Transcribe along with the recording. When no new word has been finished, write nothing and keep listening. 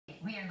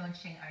We are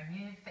launching our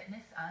new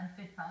fitness and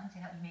food plan to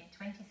help you make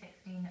 2016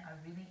 a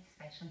really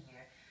special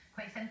year.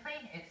 Quite simply,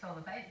 it's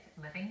all about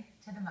living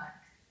to the max.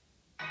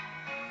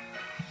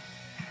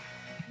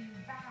 You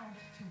vowed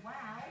to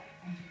wow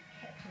and you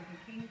kept your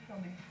bikini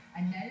promise.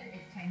 And now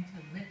it's time to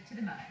live to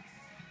the max.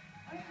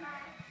 Where's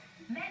Max?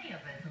 Many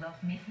of us love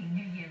making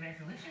New Year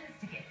resolutions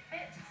to get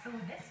fit, so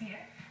this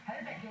year,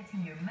 how about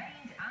getting your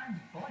mind and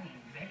body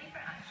ready for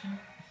action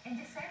in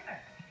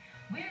December?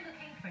 We're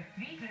looking for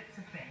 3 groups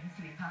of friends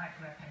to be part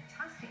of our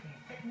fantastic new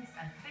fitness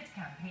and food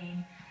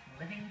campaign,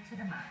 Living to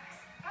the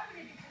Max. I'm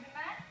living to the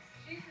max.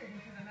 She's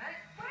living to the max.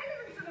 We're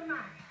living to the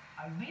max.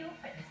 A real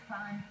fitness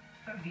plan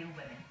for real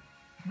women.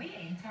 We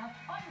aim to have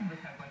fun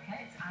with our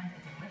workouts and a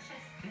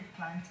delicious food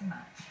plan to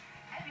match.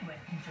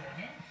 Everyone can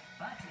join in,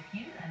 but if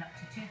you and up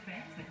to 2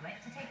 friends would like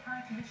to take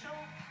part in the show,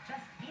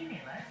 just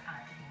email us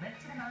at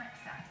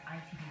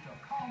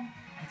livetothemax@itv.com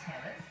and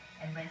tell us,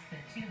 in less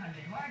than 200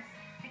 words,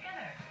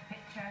 together with a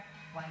picture,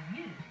 why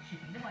you should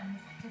be the ones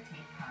to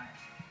take part.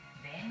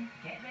 Then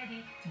get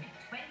ready to make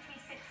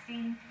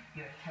 2016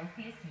 your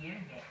healthiest year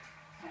yet.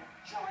 So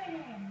join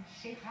in,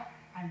 shake up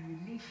and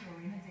release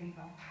your inner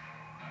diva.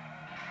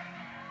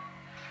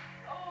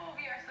 Oh,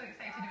 we are so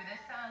excited about this.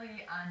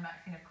 Sally and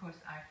Maxine, of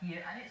course, are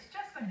here, and it's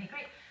just going to be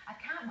great. I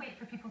can't wait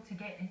for people to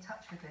get in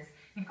touch with us.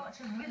 You've got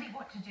to really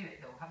want to do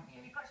it, though, haven't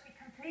you? You've got to be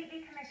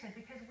completely committed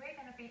because we're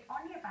going to be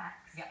on your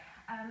backs. Yep.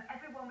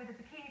 Everyone with a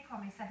bikini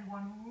promise,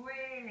 everyone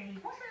really...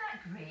 Wasn't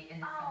that great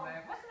in the summer?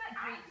 Wasn't that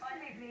great fun?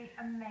 Absolutely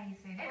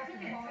amazing. It Wasn't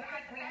really it? was.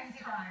 We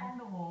ended up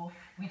on the wharf.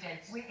 We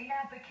did. In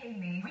our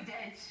bikinis. We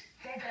did.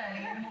 Dead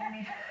early in the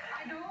morning.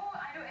 I know.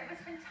 It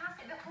was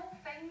fantastic. The whole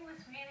thing was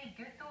really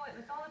good, though. It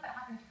was all about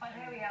having fun.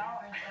 There we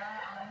are.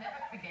 I'll never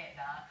forget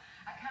that.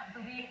 I can't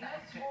believe It that.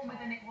 looked warmer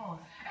than it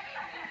was.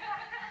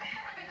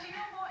 But do you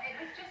know what? It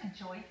was just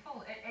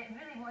joyful. It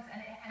really was. And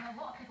a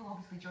lot of people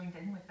obviously joined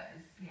in with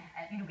us. Yeah.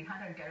 We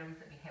had our girls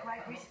that we helped.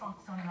 Great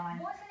response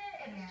online. Wasn't it?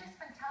 It was just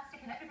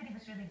fantastic, and everybody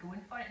was really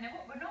going for it. Now,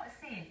 what we're not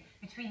saying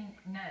between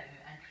now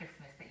and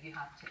Christmas that you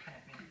have to kind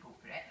of really go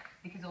for it,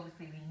 because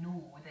obviously we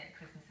know that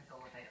Christmas is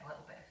all about a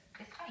little bit of...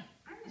 It's fine.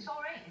 It's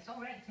all right. It's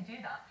all right to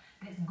do that.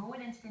 But it's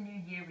going into the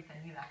new year with a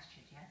new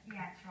attitude, yeah?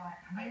 Yeah, that's right.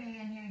 New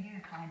year, new you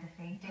kind of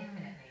thing.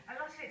 Definitely. A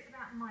lot of it's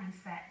about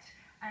mindset.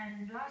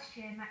 And last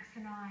year, Max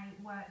and I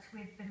worked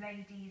with the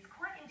ladies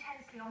quite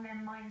intensely on their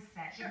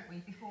mindset, didn't we,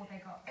 before they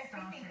got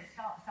Everything started?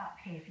 starts up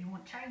here. If you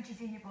want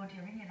changes in your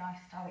body or in your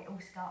lifestyle, it all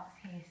starts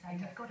here. So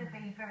you've got to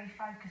be very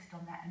focused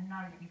on that and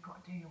know that you've got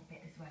to do your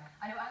bit as well.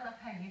 I know, I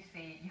love how you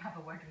say you have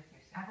a word with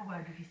yourself. Have a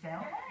word with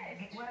yourself.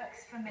 Yeah, it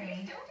works for But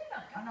me. you still do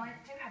that, don't And you?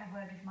 I do have a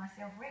word with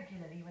myself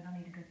regularly when I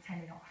need a good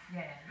telling off.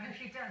 Yeah. And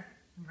she does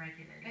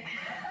regularly.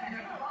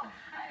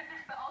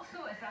 But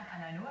also,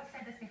 and I know I've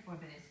said this before,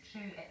 but it's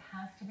true, it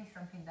has to be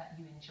something that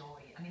you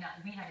enjoy. I mean,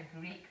 we had a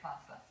great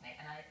class last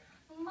night, and I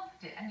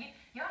loved it. And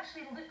you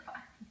actually I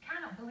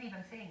cannot believe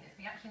I'm saying this,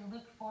 but you actually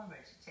look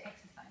forward to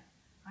exercise.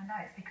 I know,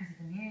 it's because of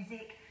the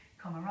music,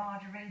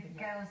 camaraderie, the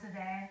girls are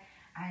there,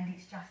 and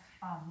it's just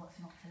fun. What's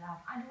not to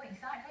love? I know,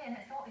 exactly, and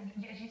it's all,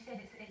 as you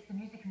said, it's the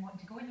music and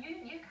wanting to go, and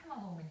you come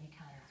along when you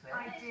can as well.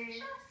 I do. It's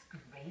just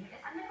great,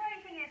 isn't And the it?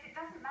 great thing is, it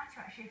doesn't matter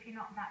actually if you're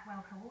not that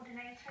well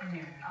coordinated.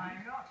 Because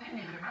I'm not.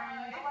 Neither am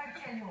I. I won't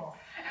tell you off.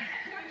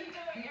 What are you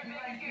doing? You're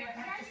very You good.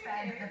 won't have to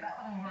stand at the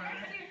back.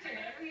 Yes, you do.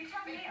 You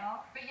tell me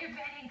off. But you're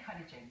very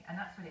encouraging, and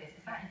that's what it is.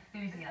 It's that As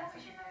enthusiasm. long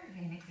as you're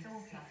moving, it's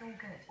all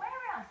good.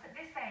 Where else at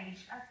this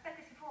age, I've said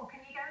this before,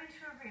 can you go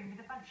into a room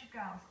with a bunch of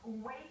girls or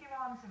wave your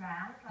arms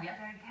around like Yep. you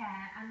don't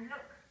care and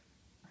look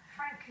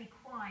frankly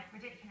quite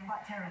ridiculous?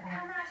 Quite terrible.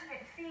 Come out of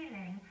it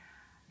feeling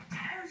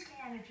totally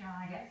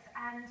energised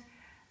and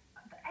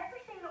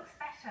everything looks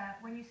better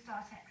when you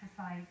start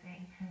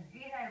exercising.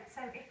 You know,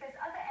 so if there's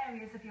other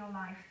areas of your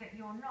life that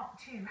you're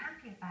not too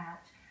happy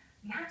about,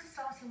 you have to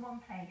start in one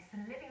place,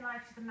 and living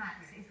life to the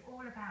max is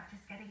all about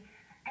just getting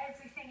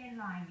everything in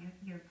line,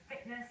 your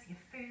fitness, your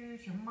food,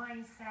 your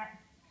mindset,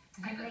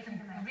 and You've got making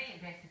some the most.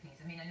 great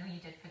recipes. I mean, I know you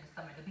did for the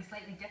summer. They'll be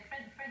slightly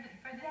different for the...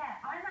 Yeah,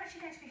 I'm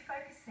actually going to be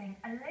focusing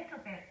a little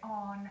bit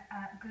on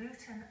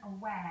gluten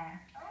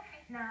aware.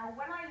 Okay. Now,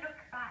 when I look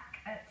back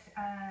at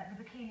the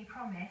Bikini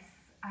Promise,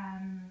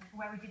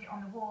 where we did it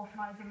on the wharf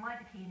and I was in my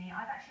bikini,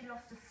 I've actually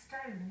lost a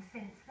stone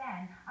since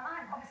then. And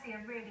I'm obviously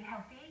a really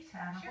healthy eater,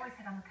 and I've always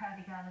said I'm a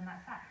curvy girl and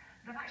that's that.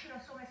 But I've actually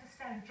lost almost a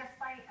stone just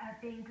by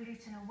being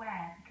gluten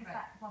aware, because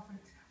that wasn't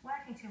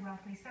working too well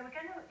for me. So we're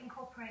going to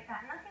incorporate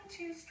that. Nothing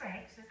too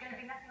strict, there's going to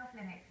be nothing off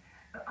limits,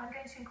 but I'm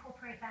going to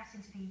incorporate that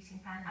into the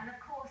eating plan. And of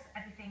course,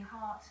 everything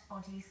heart,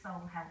 body,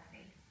 soul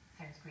healthy.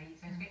 Sounds great,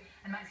 sounds great.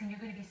 And Maxine,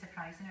 you're going to be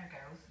surprising our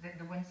girls,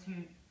 the ones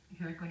who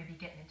are going to be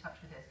getting in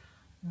touch with us.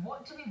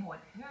 What do we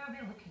want? Who are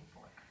we looking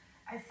for?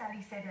 As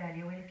Sally said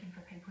earlier, we're looking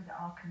for people that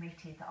are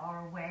committed, that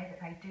are aware that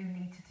they do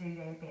need to do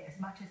their bit. As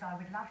much as I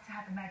would love to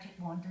have a magic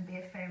wand and be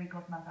a fairy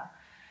godmother,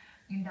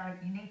 you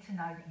need to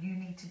know that you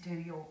need to do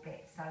your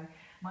bit. So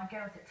my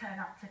girls that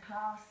turn up to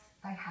class,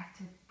 they have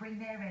to bring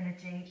their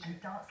energy and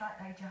dance like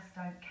they just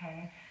don't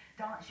care.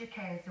 Dance your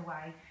cares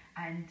away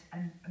and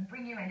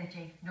bring your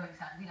energy. No,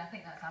 exactly. I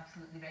think that's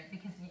absolutely right,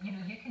 because you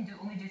know you can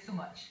only do so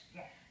much.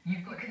 Yeah.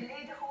 You've You got can to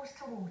lead a horse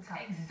to water.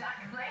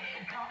 exactly.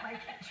 You can't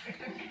make it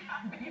drink.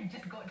 You've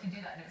just got to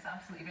do that, and it's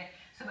absolutely right.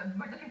 So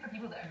we're looking for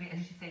people that are,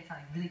 as you said,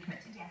 Sally, really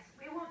committed. Yes,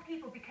 we want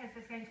people because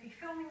there's going to be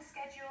filming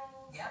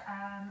schedules. Yep.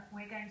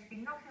 We're going to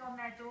be knocking on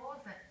their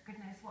doors at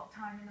goodness what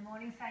time in the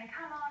morning, saying,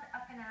 "Come on,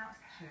 up and out."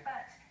 Sure.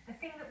 But the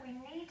thing that we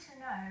need to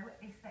know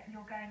is that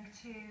you're going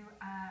to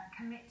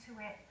commit to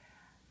it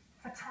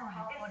for time.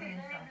 Hard This is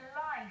inside. live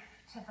life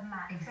to the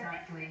max. Exactly.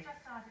 So this isn't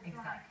just ours, it's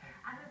Exactly. life.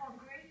 And we want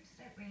groups,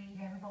 don't we?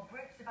 Yeah, we've got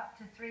groups of up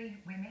to 3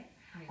 women,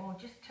 or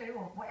just 2,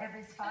 or whatever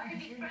is So fine.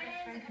 it could be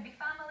friends, it could be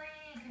family,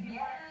 it could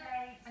be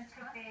Workmates,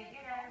 could fantastic. be,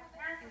 you know,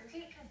 nurses,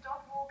 teachers,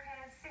 dog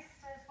walkers,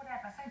 sisters,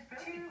 whatever. Sounds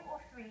brilliant. 2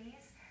 or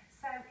 3s.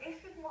 So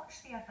if you've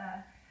watched the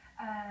other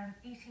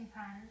eating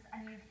plans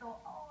and you've thought,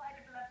 oh, I'd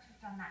have loved to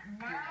have done that,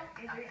 now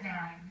is the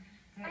time.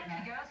 Thank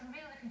you, girls. I'm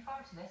really looking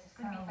forward to this. It's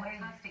going to be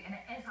fantastic, and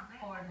it is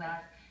for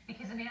that.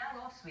 Because I mean, I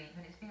lost weight,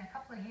 but it's been a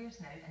couple of years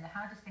now, and the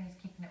hardest thing is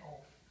keeping it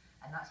off.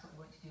 And that's what we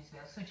want to do as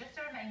well. So just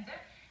a reminder,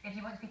 if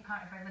you want to be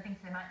part of our Living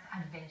to the Max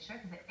adventure,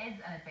 because it is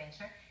an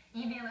adventure,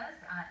 email us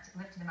at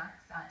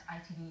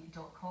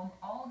livetothemax@itv.com.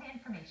 All the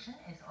information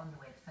is on the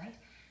website.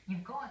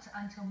 You've got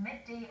until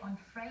midday on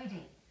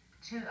Friday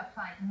to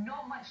apply.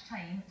 Not much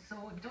time,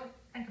 so don't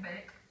think about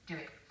it, do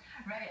it.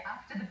 Right,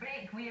 after the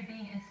break, we are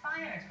being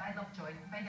inspired by Lovejoy. Find